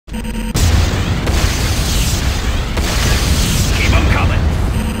Keep 'em coming.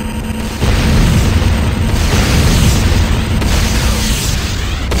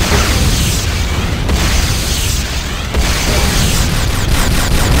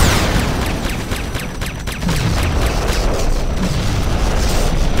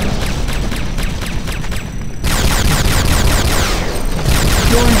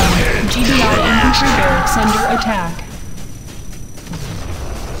 GDI infantry barracks under attack.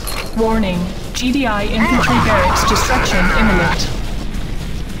 Warning, GDI infantry barracks destruction imminent.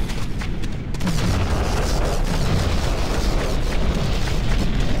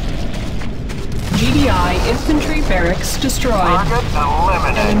 GDI infantry barracks destroyed.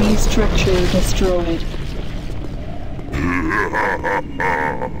 Enemy structure destroyed.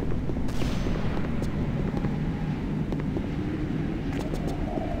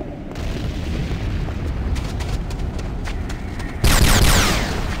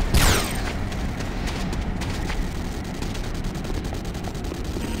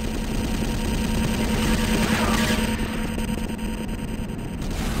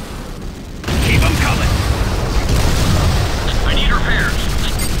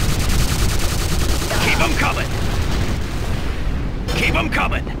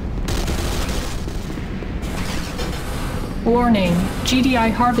 Warning, GDI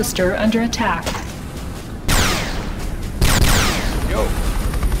harvester under attack. Yo.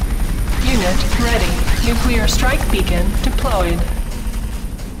 Unit ready. Nuclear strike beacon deployed.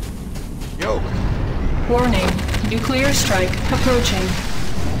 Yo. Warning, nuclear strike approaching.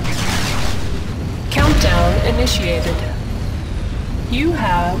 Countdown initiated. You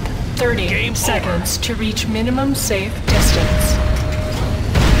have 30 Game seconds to reach minimum safe distance.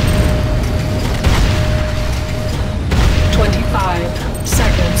 25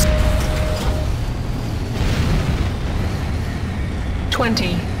 seconds.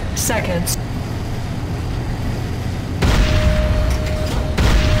 20 seconds.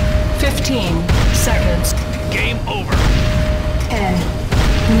 15 seconds. Game over. 10,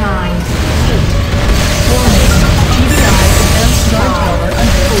 9, 8. Warning, GDI advanced guard tower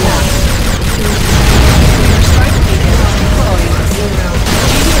under attack. Nuclear strike beacon deployed.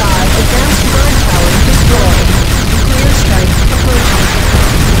 GDI advanced guard tower destroyed. Nuclear strike approaching.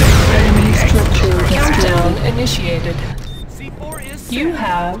 Enemy structure Countdown destroyed. initiated. C4 is You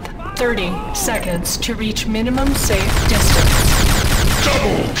have 30 seconds to reach minimum safe distance.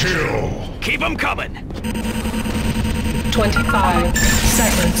 double kill. Keep 'em coming. 25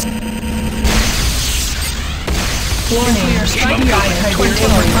 seconds. Warning, GDI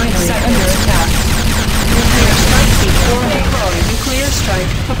titanium refinery under attack. Nuclear strike beacon. Warning, nuclear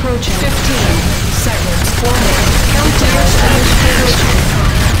strike approaching. 15 seconds. Warning, countdown initiated.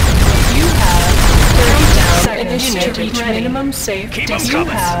 You have 30 seconds to reach minimum safe distance. You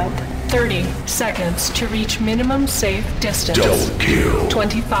have 30 seconds to reach minimum safe distance. Double kill.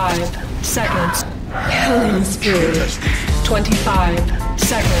 25 seconds. Killing spree. 25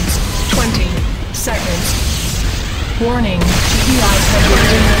 seconds. 20 seconds. Warning, GDI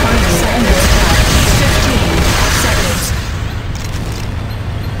titanium refinery under attack. 15 seconds.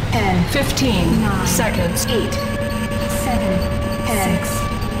 10, 15 9, seconds. 8, 7, 6,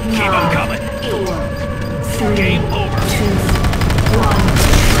 Keep 'em 9, coming. 4, 3, Game over. 2, 1,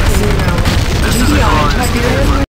 0. GDI titanium